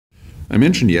I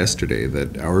mentioned yesterday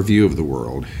that our view of the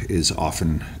world is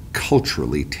often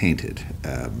culturally tainted,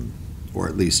 or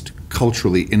at least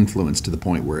culturally influenced to the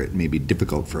point where it may be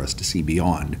difficult for us to see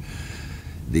beyond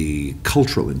the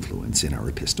cultural influence in our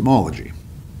epistemology.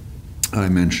 I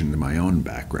mentioned my own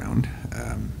background,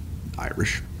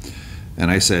 Irish,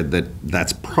 and I said that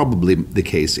that's probably the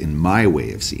case in my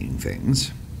way of seeing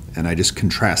things, and I just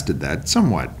contrasted that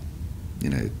somewhat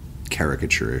in a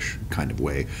caricaturish kind of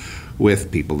way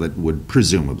with people that would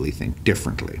presumably think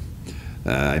differently.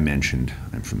 I mentioned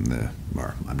I'm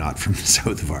not from the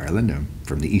south of Ireland, I'm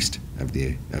from the east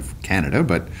of Canada,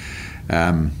 but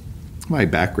my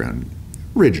background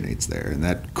originates there, and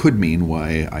that could mean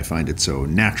why I find it so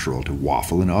natural to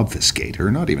waffle and obfuscate, or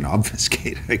not even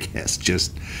obfuscate, I guess,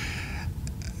 just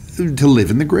to live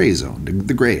in the gray zone,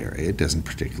 the gray area. It doesn't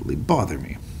particularly bother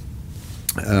me.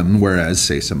 Whereas,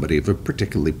 say, somebody of a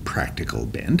particularly practical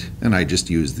bent, and I just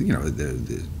use the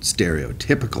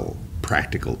stereotypical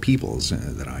practical peoples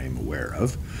that I am aware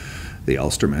of, the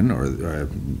Ulstermen or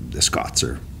the Scots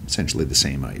are essentially the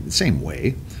same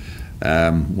way.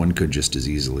 One could just as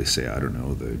easily say, I don't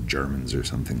know, the Germans or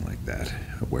something like that,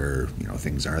 where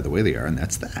things are the way they are, and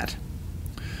that's that.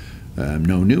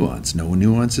 No nuance. No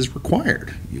nuance is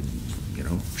required.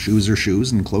 Shoes are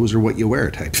shoes and clothes are what you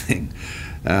wear type thing.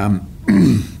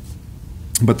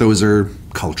 But those are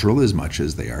cultural as much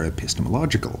as they are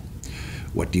epistemological.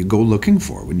 What do you go looking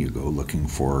for when you go looking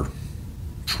for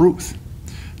truth?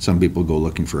 Some people go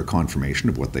looking for a confirmation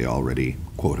of what they already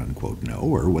quote-unquote know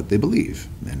or what they believe.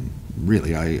 And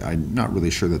really, I'm not really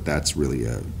sure that that's really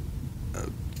a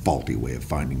faulty way of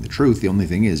finding the truth. The only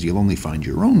thing is you'll only find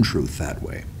your own truth that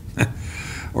way.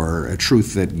 Or a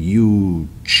truth that you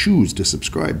choose to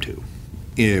subscribe to,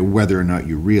 whether or not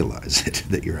you realize it,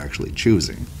 that you're actually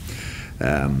choosing.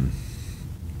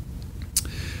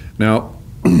 Now,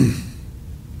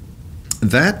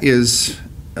 that is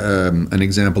an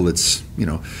example that's,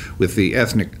 with the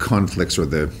ethnic conflicts, or I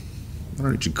don't know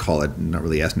what you'd call it, not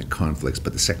really ethnic conflicts,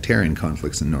 but the sectarian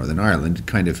conflicts in Northern Ireland, it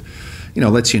kind of,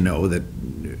 lets you know that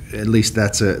at least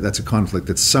that's a conflict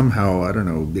that somehow, I don't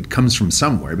know, it comes from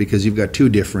somewhere, because you've got two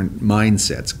different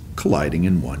mindsets colliding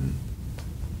in one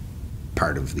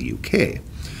part of the UK,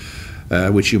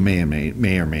 which you may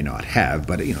or may not have,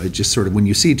 but it just sort of, when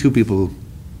you see two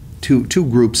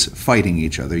groups fighting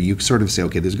each other, you sort of say,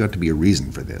 okay, there's got to be a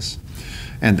reason for this,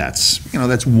 and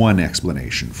that's one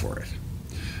explanation for it.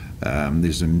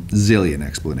 There's a zillion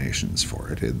explanations for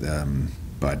it,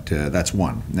 but that's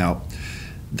one. Now,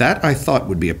 that I thought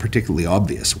would be a particularly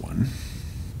obvious one.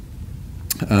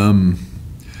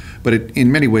 But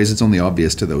in many ways, it's only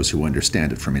obvious to those who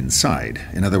understand it from inside.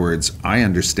 In other words, I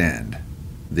understand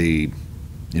the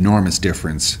enormous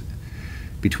difference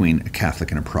between a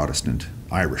Catholic and a Protestant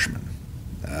Irishman.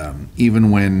 Even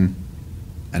when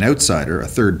an outsider, a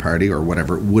third party or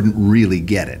whatever, wouldn't really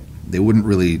get it. They wouldn't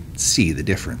really see the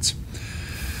difference.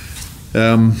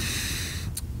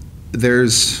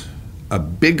 There's a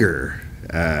bigger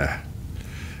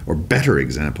or better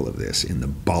example of this in the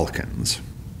Balkans,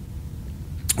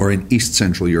 or in East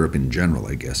Central Europe in general,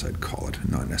 I guess I'd call it,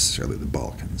 not necessarily the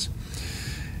Balkans.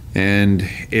 And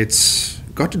it's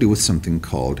got to do with something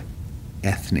called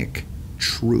ethnic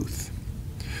truth.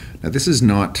 Now, this is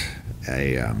not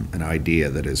an idea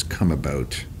that has come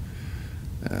about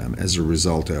as a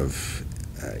result of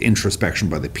introspection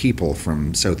by the people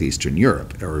from Southeastern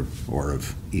Europe or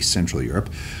of East Central Europe.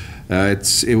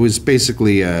 It was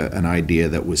basically an idea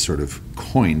that was sort of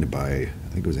coined by, I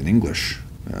think it was an English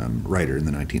writer in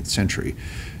the 19th century,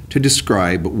 to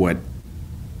describe what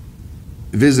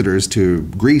visitors to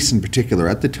Greece in particular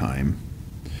at the time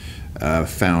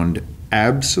found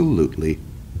absolutely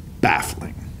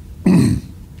baffling,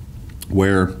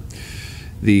 where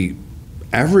the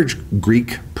average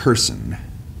Greek person,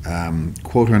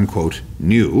 quote-unquote,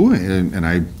 knew, and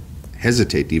I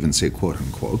hesitate to even say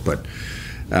quote-unquote, but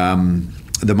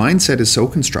the mindset is so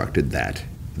constructed that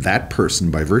that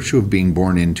person, by virtue of being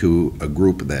born into a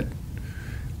group that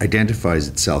identifies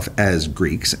itself as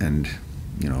Greeks, and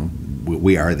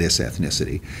we are this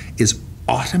ethnicity, is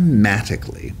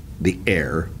automatically the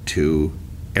heir to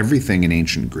everything in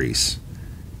ancient Greece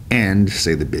and,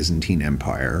 say, the Byzantine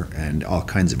Empire and all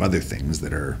kinds of other things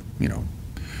that are,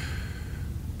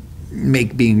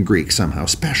 make being Greek somehow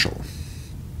special,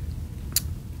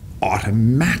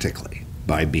 automatically,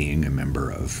 by being a member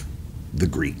of the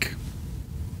Greek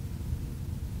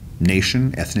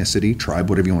nation, ethnicity, tribe,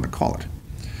 whatever you want to call it.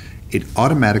 It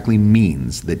automatically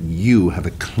means that you have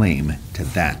a claim to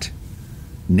that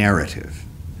narrative,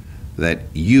 that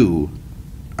you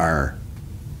are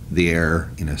the heir,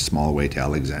 in a small way, to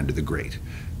Alexander the Great,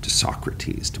 to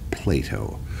Socrates, to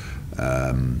Plato,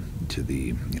 to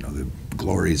the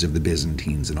glories of the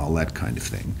Byzantines and all that kind of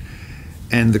thing.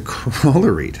 And the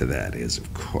corollary to that is,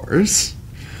 of course,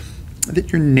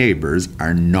 that your neighbors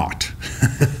are not.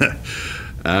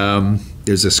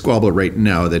 There's a squabble right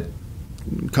now that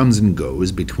comes and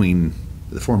goes between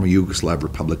the former Yugoslav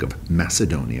Republic of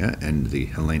Macedonia and the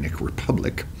Hellenic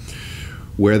Republic,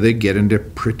 where they get into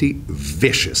pretty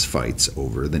vicious fights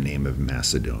over the name of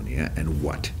Macedonia and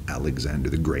what Alexander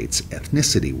the Great's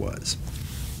ethnicity was.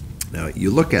 Now,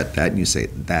 you look at that and you say,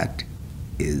 that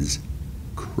is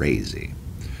crazy.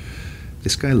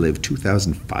 This guy lived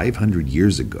 2,500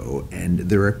 years ago, and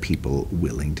there are people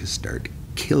willing to start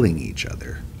killing each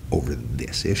other over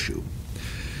this issue.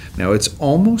 Now, it's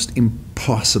almost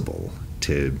impossible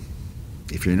to,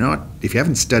 if you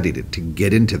haven't studied it, to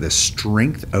get into the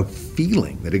strength of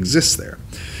feeling that exists there.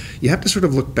 You have to sort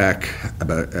of look back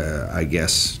about, I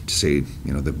guess, to say,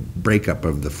 the breakup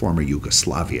of the former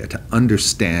Yugoslavia to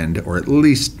understand, or at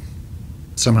least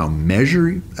somehow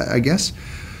measure, I guess,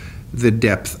 the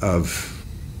depth of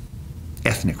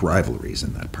ethnic rivalries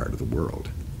in that part of the world.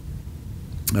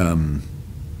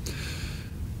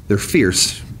 They're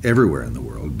fierce everywhere in the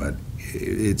world, but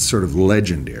it's sort of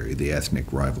legendary, the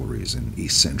ethnic rivalries in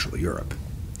East Central Europe.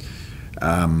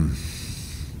 And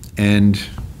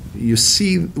you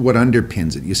see what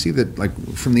underpins it. You see that, like,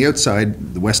 from the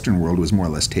outside, the Western world was more or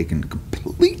less taken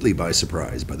completely by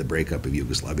surprise by the breakup of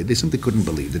Yugoslavia. They simply couldn't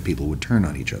believe that people would turn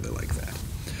on each other like that.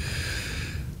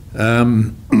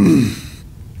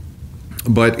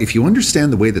 But if you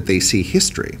understand the way that they see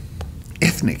history,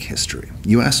 ethnic history,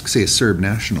 you ask, say, a Serb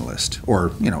nationalist,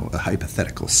 or, a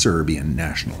hypothetical Serbian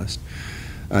nationalist,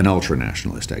 an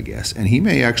ultra-nationalist, I guess, and he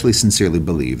may actually sincerely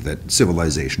believe that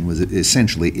civilization was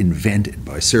essentially invented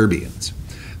by Serbians.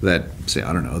 That, say,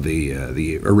 I don't know,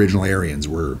 the original Aryans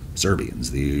were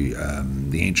Serbians, the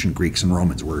ancient Greeks and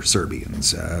Romans were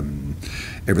Serbians,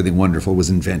 everything wonderful was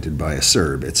invented by a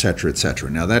Serb, etc., etc.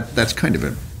 Now, that's kind of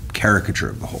a caricature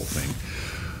of the whole thing.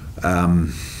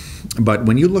 But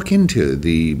when you look into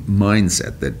the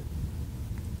mindset that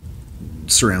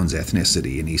surrounds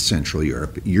ethnicity in East Central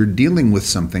Europe, you're dealing with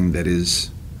something that is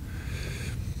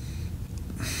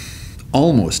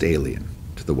almost alien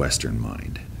to the Western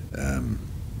mind.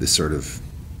 This sort of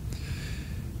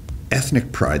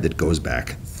ethnic pride that goes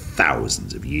back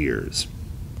thousands of years.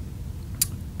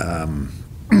 And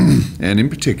in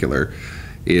particular,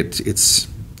 it's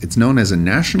known as a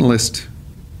nationalist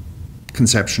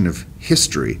conception of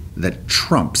history that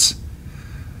trumps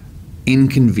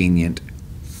inconvenient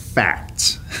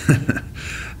facts.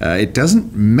 It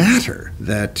doesn't matter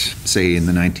that, say, in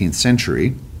the 19th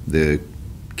century, the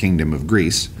Kingdom of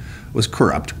Greece was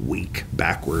corrupt, weak,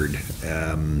 backward,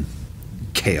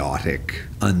 chaotic,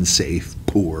 unsafe,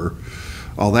 poor,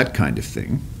 all that kind of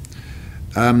thing.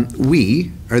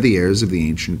 We are the heirs of the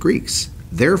ancient Greeks.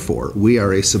 Therefore, we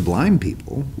are a sublime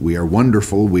people. We are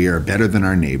wonderful. We are better than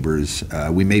our neighbors.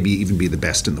 We may even be the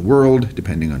best in the world,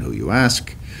 depending on who you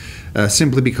ask,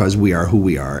 simply because we are who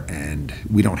we are, and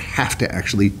we don't have to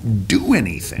actually do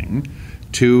anything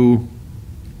to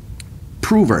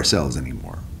prove ourselves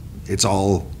anymore. It's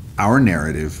all our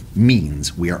narrative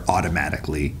means we are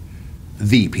automatically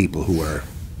the people who are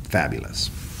fabulous.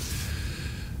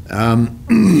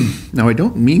 Now, I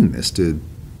don't mean this to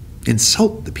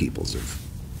insult the peoples of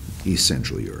East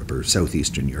Central Europe or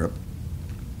Southeastern Europe.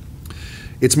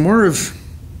 It's more of,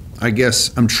 I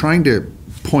guess, I'm trying to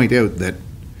point out that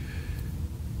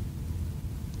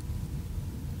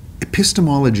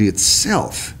epistemology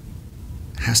itself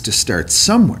has to start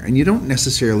somewhere, and you don't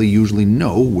necessarily usually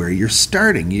know where you're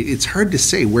starting. It's hard to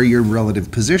say where your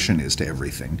relative position is to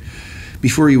everything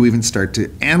before you even start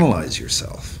to analyze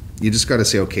yourself. You just got to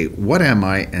say, okay, what am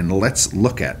I? And let's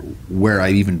look at where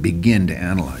I even begin to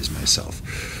analyze myself.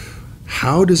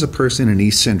 How does a person in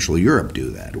East Central Europe do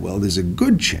that? Well, there's a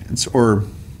good chance, or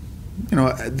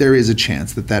there is a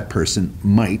chance that that person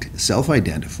might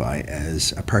self-identify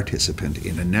as a participant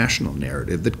in a national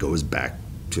narrative that goes back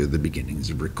to the beginnings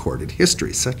of recorded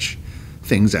history. Such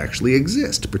things actually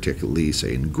exist, particularly,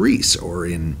 say, in Greece or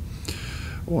in,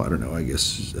 I don't know, I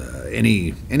guess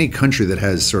any country that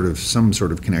has some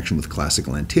sort of connection with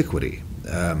classical antiquity.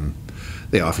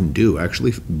 They often do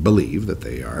actually believe that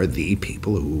they are the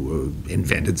people who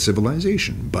invented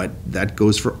civilization, but that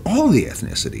goes for all the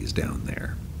ethnicities down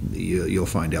there. You'll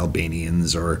find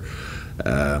Albanians or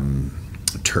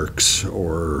Turks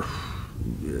or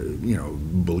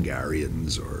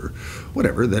Bulgarians or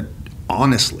whatever that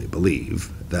honestly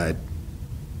believe that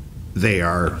they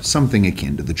are something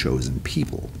akin to the chosen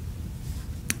people.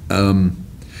 And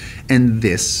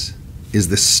this is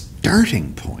the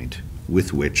starting point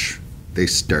with which they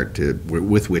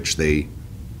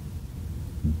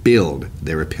build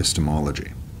their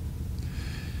epistemology.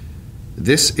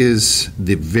 This is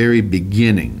the very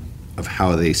beginning of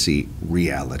how they see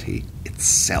reality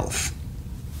itself.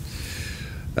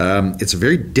 It's a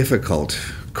very difficult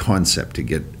concept to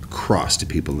get across to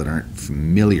people that aren't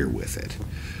familiar with it.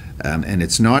 And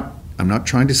I'm not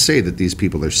trying to say that these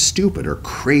people are stupid or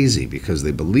crazy because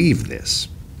they believe this.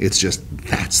 It's just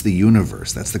that's the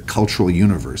universe, that's the cultural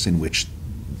universe in which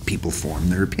people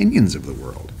form their opinions of the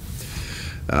world.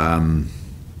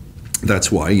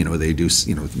 That's why, they do,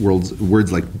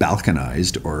 words like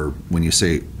Balkanized, or when you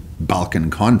say Balkan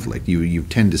conflict, you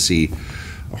tend to see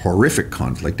a horrific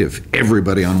conflict of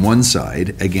everybody on one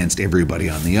side against everybody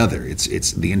on the other.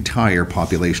 It's the entire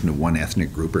population of one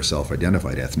ethnic group or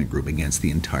self-identified ethnic group against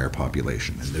the entire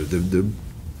population. And the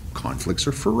conflicts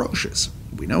are ferocious.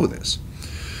 We know this.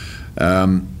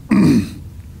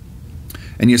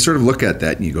 And you sort of look at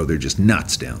that and you go, they're just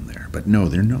nuts down there. But no,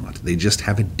 they're not. They just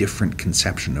have a different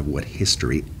conception of what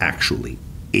history actually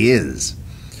is.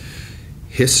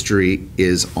 History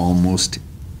is almost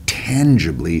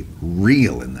tangibly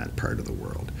real in that part of the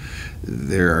world.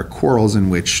 There are quarrels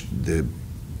in which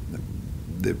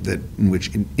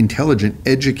intelligent,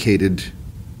 educated,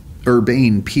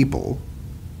 urbane people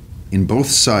in both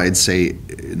sides, say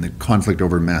in the conflict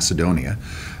over Macedonia,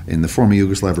 in the former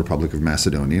Yugoslav Republic of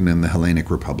Macedonia and in the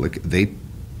Hellenic Republic, they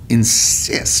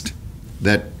insist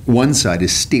that one side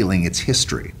is stealing its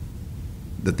history,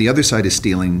 that the other side is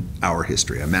stealing our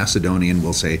history. A Macedonian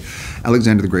will say,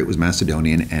 Alexander the Great was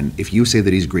Macedonian, and if you say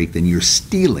that he's Greek, then you're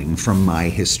stealing from my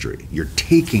history. You're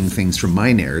taking things from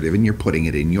my narrative and you're putting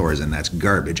it in yours, and that's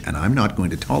garbage, and I'm not going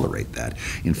to tolerate that.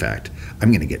 In fact, I'm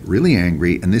going to get really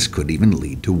angry, and this could even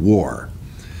lead to war.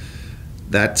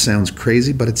 That sounds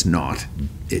crazy, but it's not.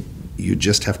 You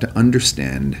just have to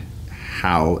understand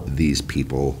how these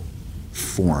people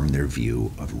form their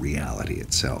view of reality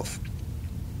itself.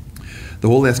 The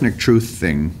whole ethnic truth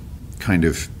thing kind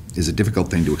of is a difficult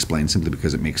thing to explain simply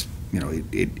because it makes,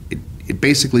 it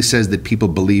basically says that people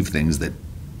believe things that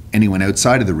anyone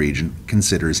outside of the region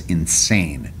considers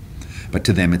insane, but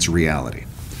to them it's reality.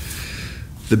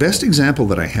 The best example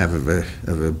that I have of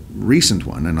a recent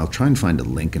one, and I'll try and find a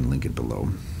link and link it below,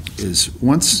 is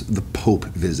once the Pope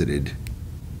visited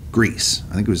Greece.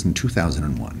 I think it was in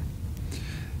 2001.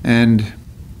 And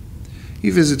he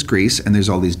visits Greece, and there's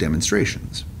all these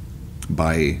demonstrations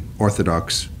by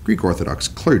Greek Orthodox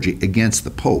clergy against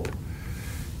the Pope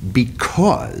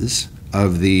because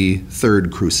of the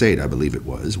Third Crusade, I believe it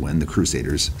was, when the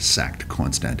Crusaders sacked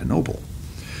Constantinople.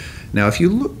 Now, if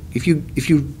you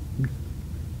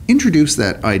introduce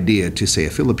that idea to, say, a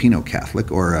Filipino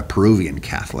Catholic or a Peruvian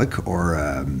Catholic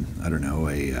or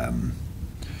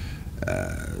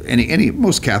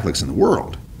most Catholics in the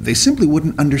world, they simply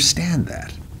wouldn't understand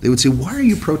that. They would say, why are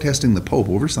you protesting the Pope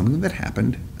over something that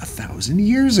happened 1,000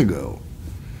 years ago?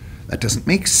 That doesn't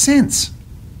make sense.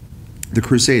 The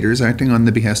Crusaders, acting on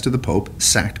the behest of the Pope,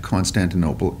 sacked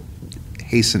Constantinople,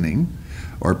 hastening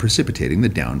or precipitating the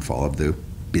downfall of the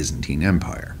Byzantine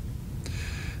Empire.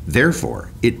 Therefore,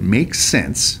 it makes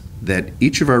sense that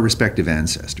each of our respective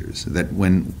ancestors, it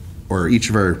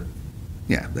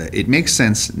makes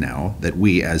sense now that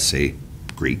we, as, say,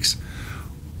 Greeks,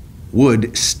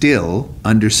 would still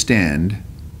understand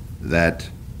that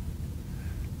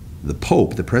the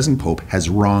Pope, the present Pope, has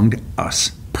wronged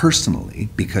us personally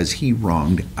because he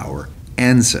wronged our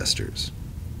ancestors.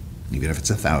 Even if it's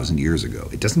 1,000 years ago,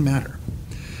 it doesn't matter.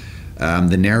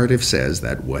 The narrative says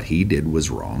that what he did was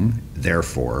wrong,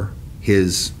 therefore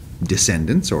his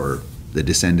descendants, or the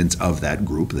descendants of that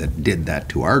group that did that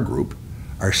to our group,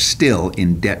 are still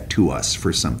in debt to us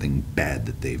for something bad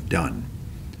that they've done.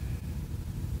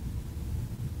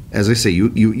 As I say,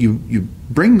 you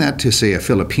bring that to, say, a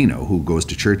Filipino who goes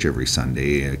to church every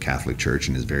Sunday, a Catholic church,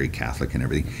 and is very Catholic and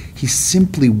everything, he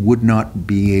simply would not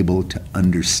be able to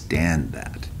understand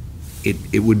that.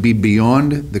 It would be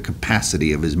beyond the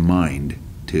capacity of his mind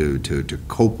to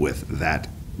cope with that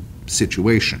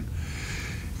situation.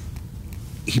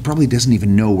 He probably doesn't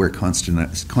even know where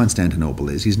Constantinople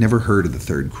is. He's never heard of the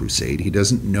Third Crusade. He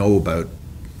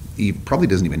probably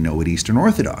doesn't even know what Eastern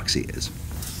Orthodoxy is.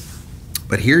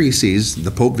 But here he sees the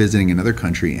Pope visiting another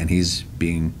country, and he's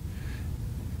being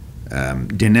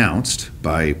denounced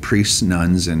by priests,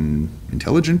 nuns, and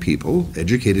intelligent people,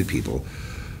 educated people,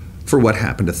 for what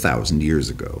happened 1,000 years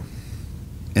ago.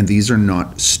 And these are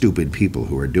not stupid people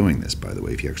who are doing this, by the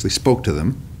way. If you actually spoke to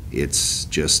them, it's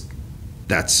just,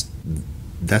 that's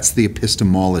the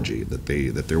epistemology that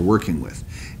they're working with.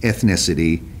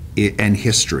 Ethnicity and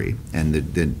history and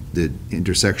the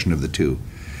intersection of the two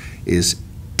is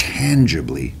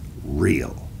tangibly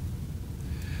real.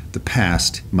 The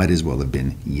past might as well have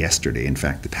been yesterday. In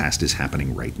fact, the past is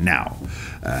happening right now.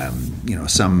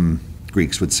 Some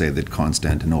Greeks would say that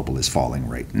Constantinople is falling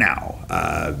right now.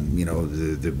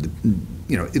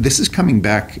 This is coming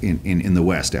back in the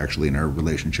West, actually, in our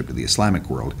relationship to the Islamic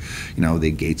world.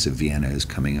 The gates of Vienna is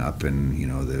coming up,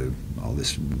 and all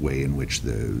this way in which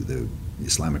the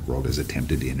Islamic world has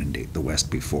attempted to inundate the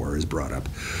West before is brought up.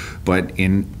 But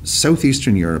in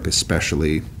Southeastern Europe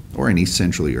especially, or in East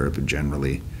Central Europe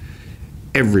generally,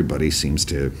 everybody seems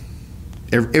to,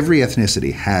 every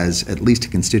ethnicity has at least a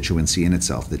constituency in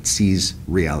itself that sees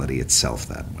reality itself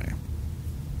that way.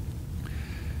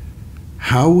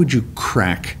 How would you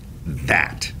crack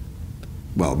that?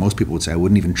 Well, most people would say, I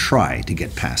wouldn't even try to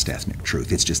get past ethnic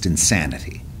truth. It's just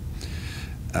insanity.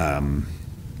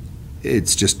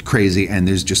 It's just crazy, and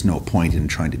there's just no point in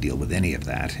trying to deal with any of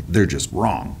that. They're just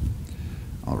wrong.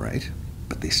 All right,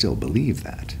 but they still believe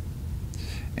that.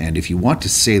 And if you want to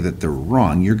say that they're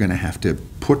wrong, you're going to have to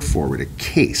put forward a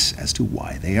case as to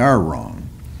why they are wrong.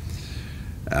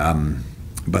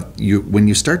 But when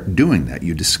you start doing that,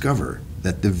 you discover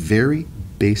that the very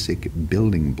basic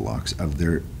building blocks of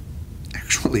their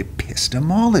actual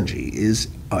epistemology is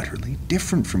utterly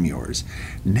different from yours.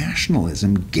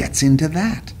 Nationalism gets into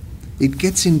that. It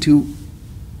gets into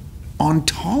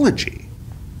ontology.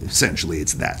 Essentially,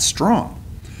 it's that strong.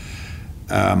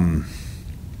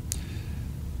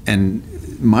 And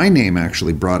my name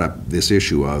actually brought up this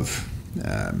issue of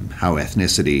how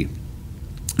ethnicity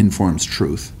informs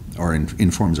truth, or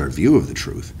informs our view of the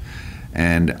truth.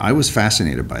 And I was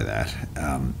fascinated by that,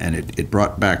 and it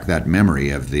brought back that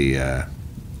memory of the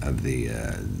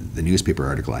newspaper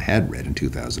article I had read in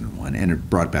 2001, and it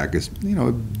brought back a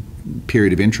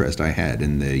period of interest I had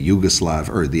in the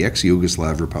the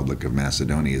ex-Yugoslav Republic of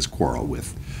Macedonia's quarrel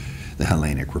with the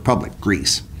Hellenic Republic,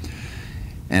 Greece,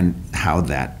 and how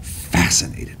that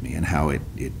fascinated me, and how it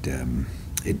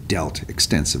dealt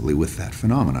extensively with that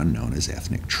phenomenon known as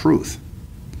ethnic truth.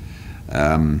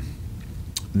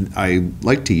 I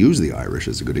like to use the Irish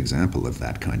as a good example of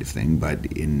that kind of thing, but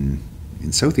in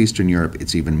Southeastern Europe,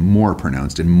 it's even more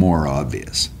pronounced and more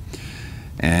obvious.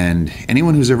 And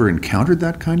anyone who's ever encountered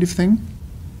that kind of thing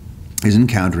is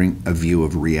encountering a view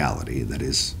of reality that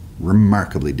is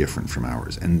remarkably different from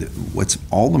ours. And what's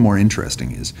all the more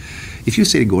interesting is, if you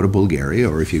say to go to Bulgaria,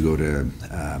 or if you go to,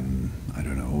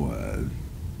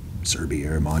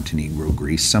 Serbia or Montenegro,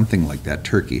 Greece, something like that,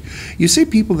 Turkey, you see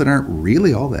people that aren't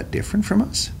really all that different from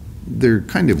us. They're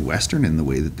kind of Western in the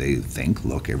way that they think,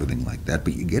 look, everything like that,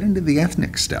 but you get into the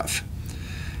ethnic stuff,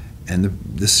 and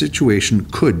the situation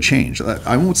could change.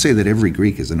 I won't say that every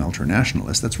Greek is an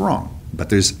ultranationalist, that's wrong, but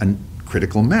there's a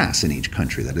critical mass in each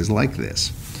country that is like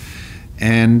this.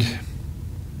 And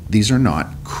these are not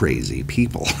crazy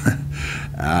people.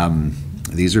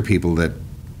 These are people that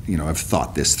have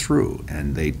thought this through,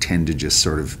 and they tend to just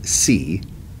sort of see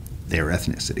their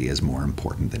ethnicity as more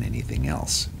important than anything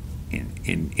else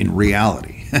in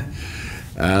reality.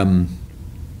 And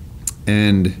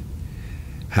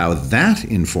how that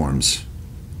informs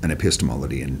an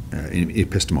epistemology and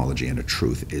a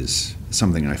truth is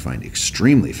something I find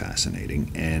extremely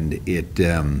fascinating, and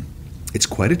it's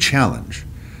quite a challenge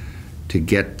to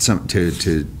get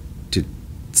to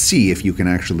see if you can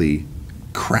actually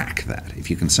crack that, if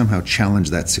you can somehow challenge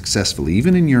that successfully,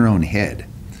 even in your own head,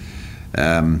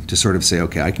 to sort of say,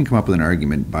 okay, I can come up with an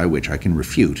argument by which I can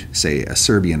refute, say, a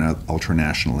Serbian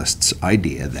ultranationalist's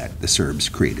idea that the Serbs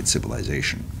created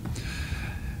civilization.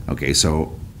 Okay,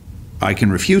 so I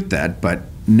can refute that, but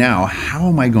now how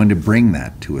am I going to bring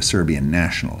that to a Serbian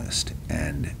nationalist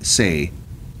and say,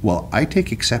 well, I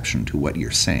take exception to what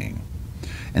you're saying,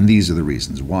 and these are the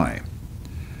reasons why.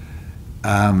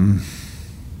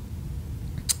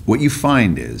 What you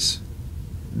find is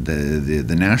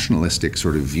the nationalistic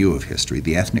sort of view of history,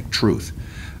 the ethnic truth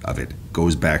of it,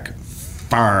 goes back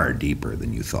far deeper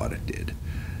than you thought it did.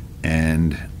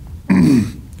 And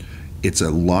it's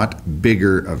a lot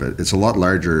larger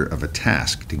of a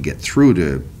task to get through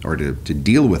to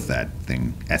deal with that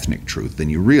thing, ethnic truth, than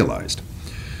you realized.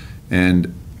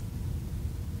 And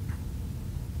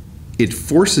it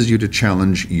forces you to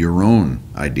challenge your own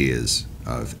ideas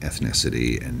of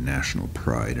ethnicity and national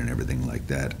pride and everything like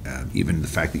that. Even the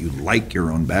fact that you like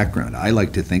your own background. I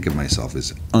like to think of myself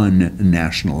as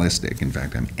unnationalistic. In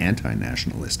fact, I'm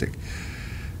anti-nationalistic.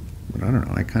 But I don't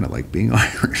know, I kind of like being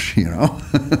Irish,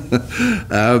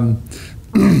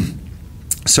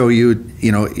 So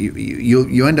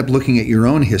you end up looking at your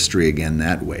own history again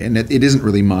that way. And it isn't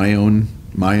really my own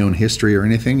my own history or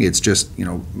anything. It's just,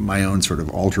 my own sort of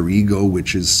alter ego,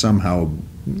 which is somehow,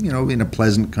 in a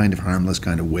pleasant kind of harmless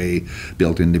kind of way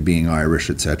built into being Irish,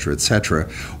 etc., etc.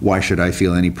 Why should I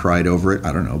feel any pride over it?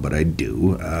 I don't know, but I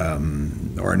do.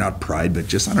 Or not pride, but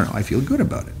just, I don't know, I feel good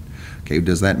about it. Okay,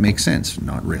 does that make sense?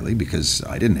 Not really, because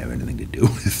I didn't have anything to do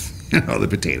with the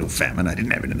potato famine. I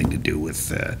didn't have anything to do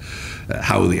with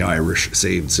how the Irish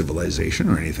saved civilization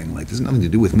or anything like this. Nothing to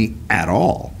do with me at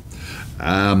all.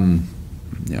 I'm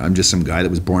just some guy that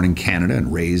was born in Canada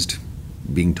and raised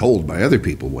being told by other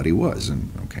people what he was,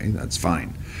 and okay, that's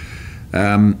fine.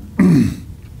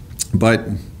 But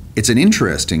it's an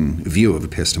interesting view of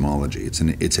epistemology. It's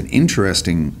an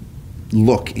interesting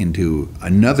look into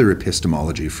another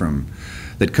epistemology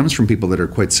that comes from people that are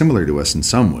quite similar to us in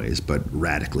some ways, but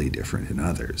radically different in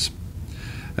others.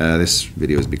 This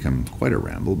video has become quite a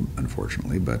ramble,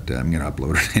 unfortunately, but I'm going to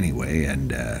upload it anyway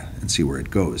and see where it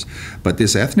goes. But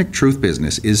this ethnic truth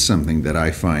business is something that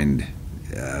I find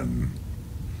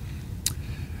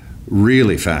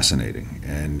really fascinating,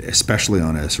 and especially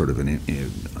on a sort of when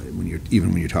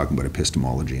you're talking about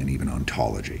epistemology and even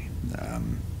ontology.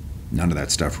 None of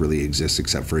that stuff really exists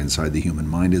except for inside the human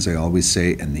mind, as I always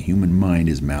say, and the human mind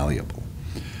is malleable.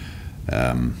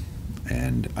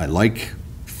 And I like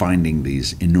finding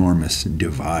these enormous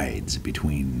divides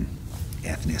between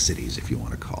ethnicities, if you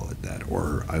want to call it that,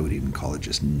 or I would even call it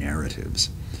just narratives.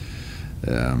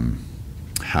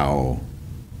 How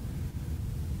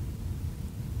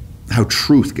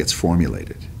truth gets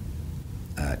formulated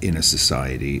in a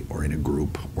society or in a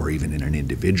group or even in an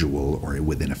individual or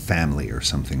within a family or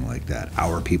something like that.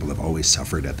 Our people have always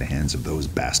suffered at the hands of those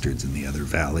bastards in the other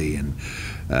valley, and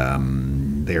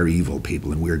they're evil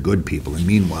people and we're good people, and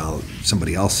meanwhile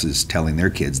somebody else is telling their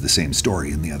kids the same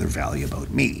story in the other valley about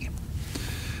me.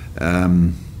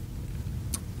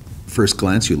 First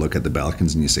glance, you look at the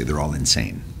Balkans and you say they're all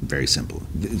insane. Very simple.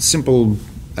 Simple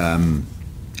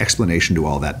explanation to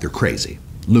all that: they're crazy,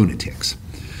 lunatics.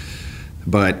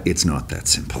 But it's not that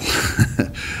simple.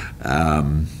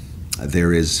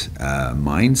 There is a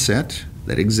mindset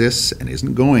that exists and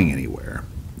isn't going anywhere,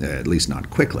 at least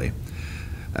not quickly,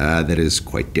 that is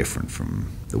quite different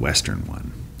from the Western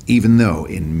one, even though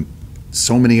in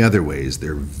so many other ways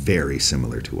they're very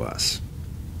similar to us.